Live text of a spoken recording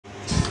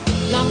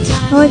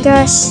Alright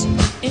guys,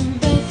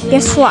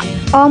 guess what?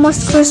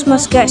 Almost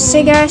Christmas guys.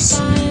 See guys?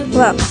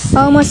 Look,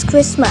 almost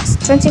Christmas,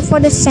 24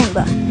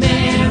 December.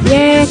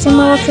 Yeah,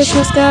 tomorrow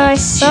Christmas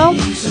guys. So,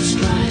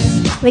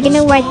 we're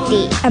gonna ride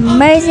the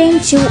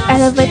amazing 2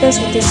 elevators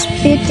with this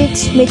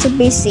beautiful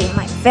Mitsubishi,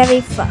 my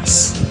very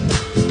first.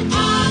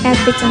 And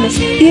it's on this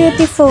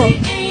beautiful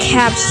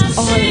cabs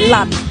on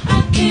lot.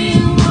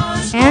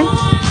 And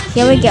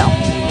here we go.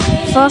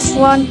 First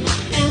one.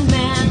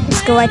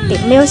 Let's go at the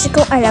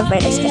musical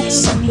elevators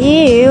guys. So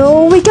here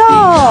we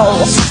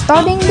go.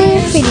 Starting the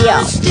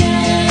video.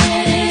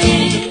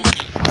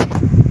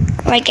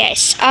 Right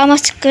guys,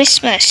 almost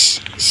Christmas.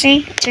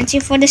 See,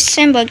 24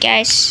 December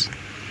guys.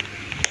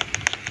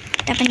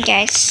 What happened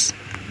guys?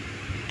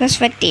 Let's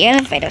ride the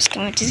elevators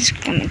coming to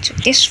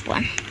this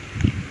one.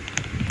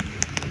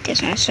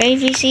 This one's very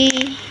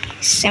easy.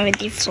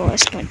 70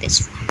 floors going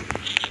this one.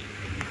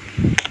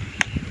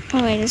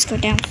 Alright, let's go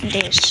down from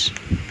this.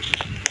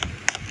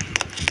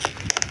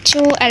 2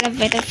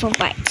 elevator for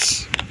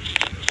rides.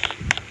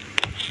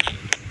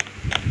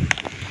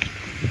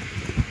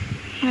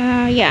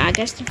 Yeah, I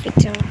guess the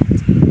picture.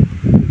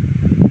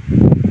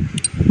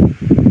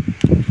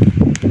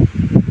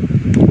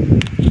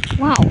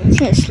 Wow, it's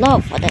kind of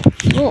slow for the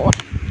floor.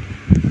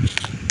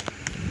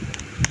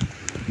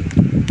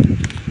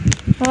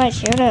 Alright,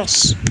 here it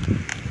is.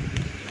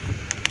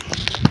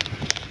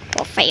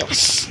 Or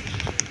fails.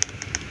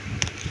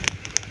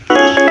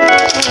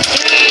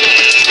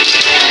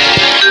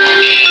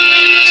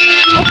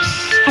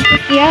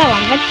 The other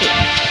one, what the?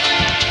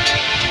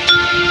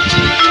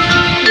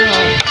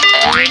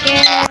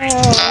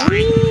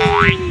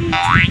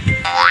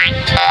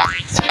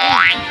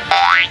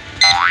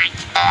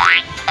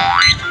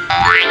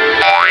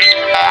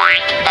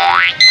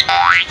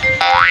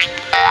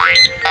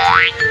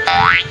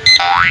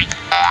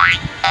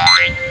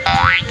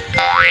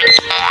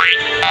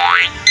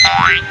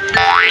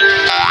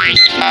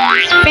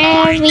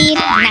 Very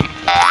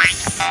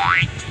nice.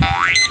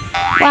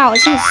 Wow,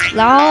 it's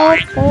slow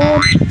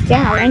for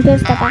down and goes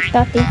to the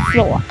 13th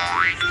floor.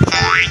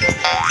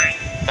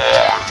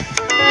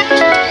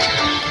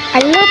 I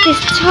love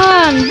this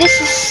turn. This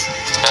is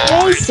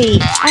crazy.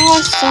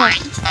 Awesome.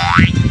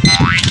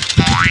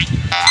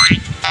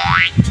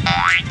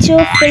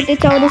 250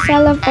 total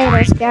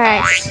elevators,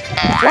 guys.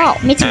 Wow,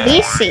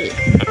 Mitsubishi.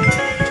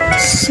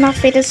 It's not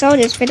Fitted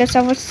Soldiers. Fitted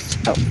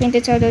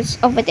Soldiers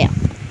over there.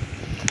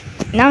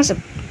 Now it's a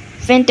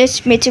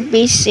vintage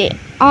Mitsubishi.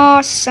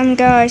 Awesome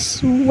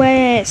guys.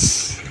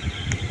 Yes.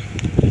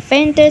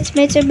 Vintage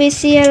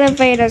Mitsubishi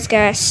elevators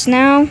guys.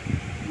 Now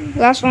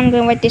last one,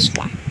 going with this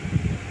one.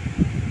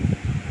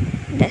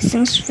 That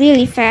seems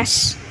really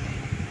fast.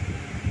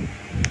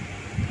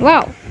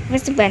 Wow,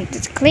 where's the button?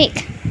 Just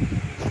click.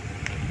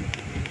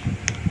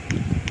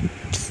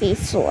 3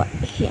 floor.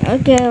 Here we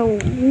go.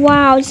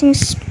 Wow, it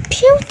seems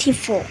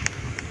beautiful.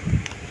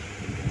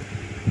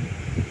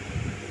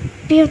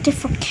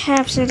 Beautiful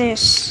cabs it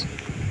is.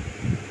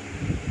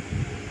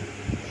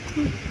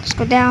 Let's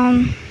go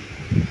down.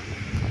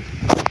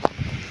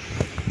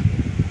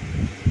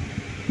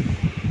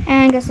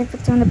 And I guess I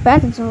put on the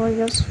buttons or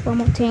just one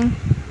more thing.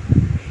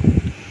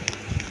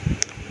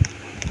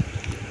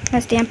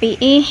 That's the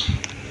MPE.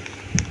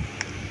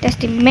 That's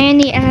the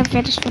many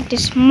elevators for the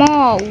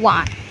small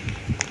one.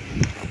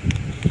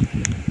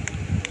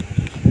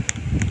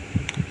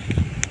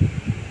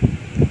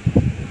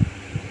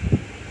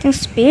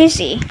 It's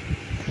busy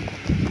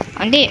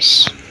on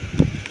this.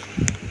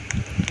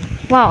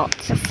 Wow,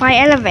 it's a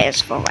 5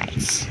 elevators for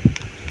rides.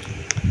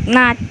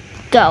 Not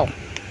go.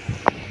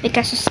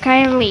 Because the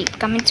sky leak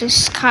coming to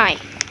sky.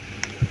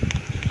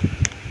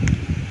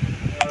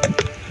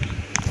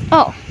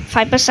 Oh,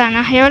 5%.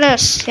 Now here it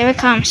is. Here it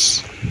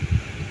comes.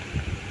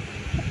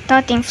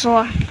 13th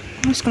floor.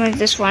 Let's go to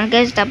this one.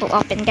 Guys, double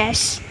open,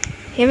 guys.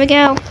 Here we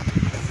go.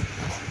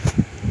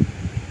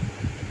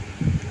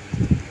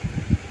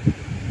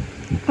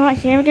 Alright,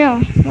 here we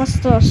go. What's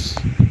this?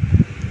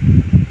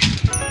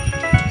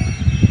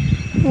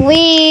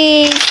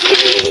 Whee!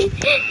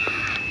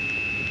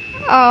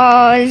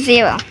 Oh,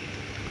 0.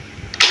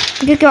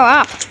 You go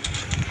up.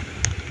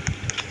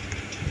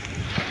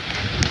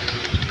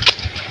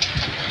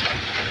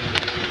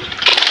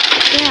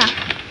 Yeah.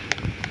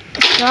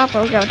 Let's go up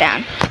or go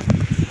down.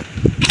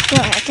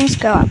 Yeah, things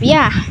go up.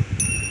 Yeah.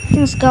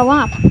 Things go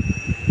up.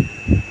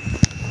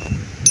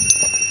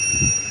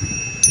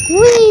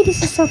 Whee!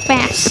 This is so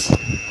fast.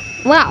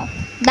 Wow,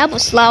 that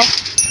was slow.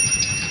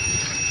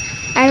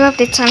 I love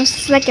the time.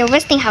 It's like a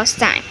Westinghouse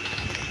time.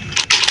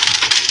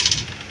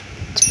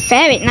 It's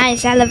very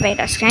nice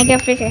elevators. Can I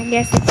get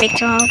the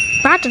picture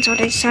buttons on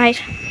this side?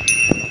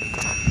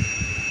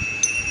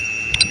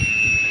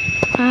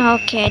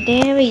 Okay,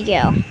 there we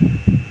go.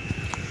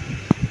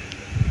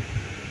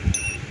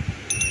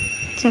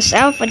 It's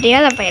out for the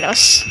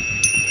elevators.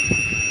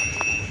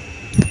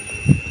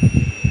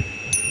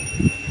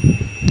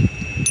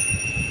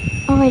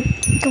 Alright,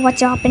 go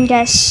watch out and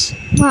guys.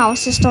 Wow,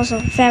 this is also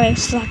very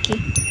lucky.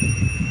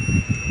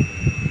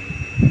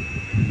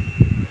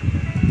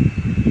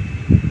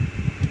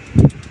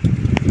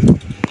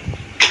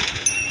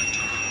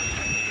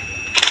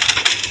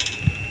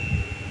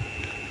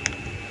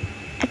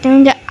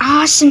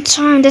 awesome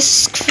time. This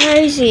is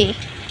crazy.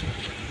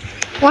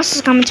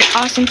 What's coming to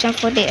awesome time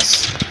for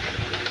this?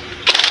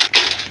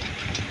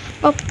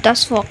 Oh,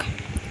 that's work.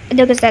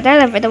 There goes that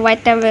elevator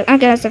right there. I'm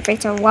gonna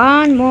fix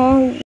one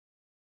more.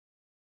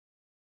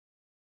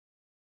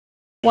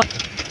 One.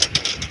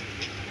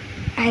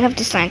 I love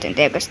the sign. And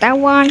there goes that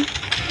one.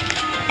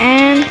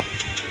 And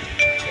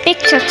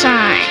picture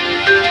time.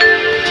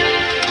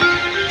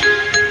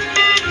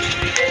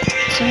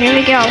 So here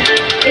we go.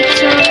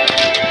 Picture.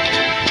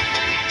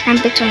 And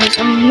picture is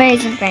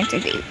amazing thing to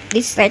do.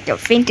 This is like the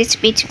vintage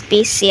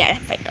PC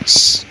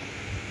elevators.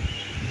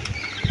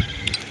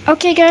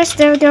 Okay guys,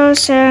 there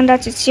goes, and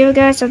that's it. See you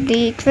guys at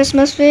the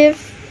Christmas Eve.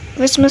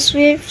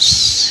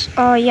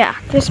 Oh yeah,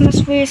 Christmas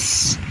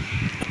Eve.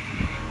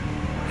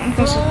 And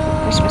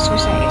Christmas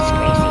Eve is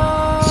crazy.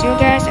 See you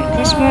guys at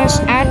Christmas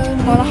at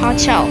Hola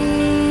Hotel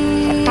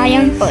for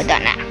Tayan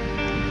Perdana.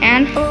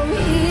 And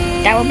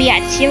that will be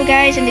it. See you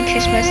guys in the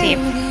Christmas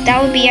Eve.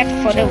 That will be it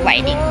for the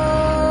wedding.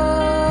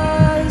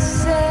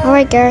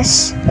 Alright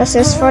guys, this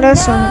is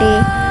photos on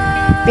the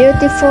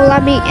beautiful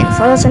lobby and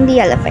photos on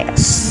the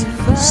elevators.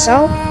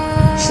 So,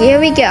 here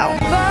we go.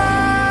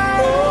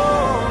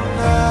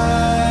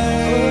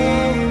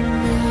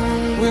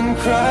 When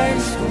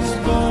Christ was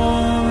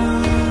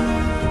born,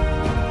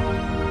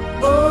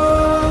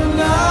 oh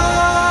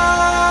night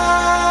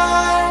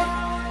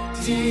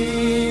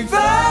divine,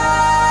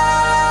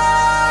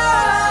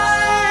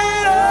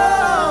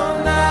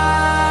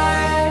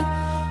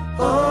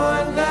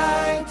 oh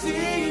night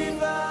divine.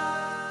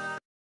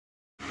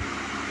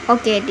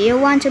 Okay, do you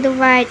want to the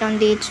ride on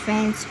the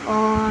trains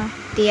or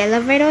the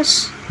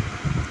elevators?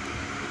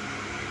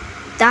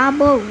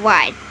 Double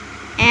ride.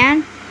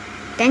 And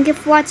thank you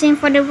for watching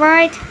for the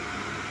ride.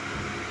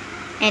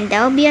 And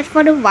that will be it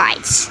for the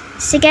rides.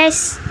 See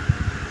guys,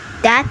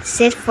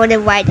 that's it for the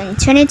ride on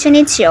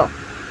 2022.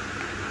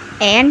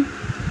 And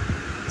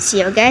see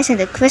you guys in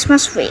the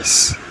Christmas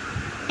race.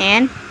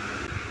 And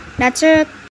that's it.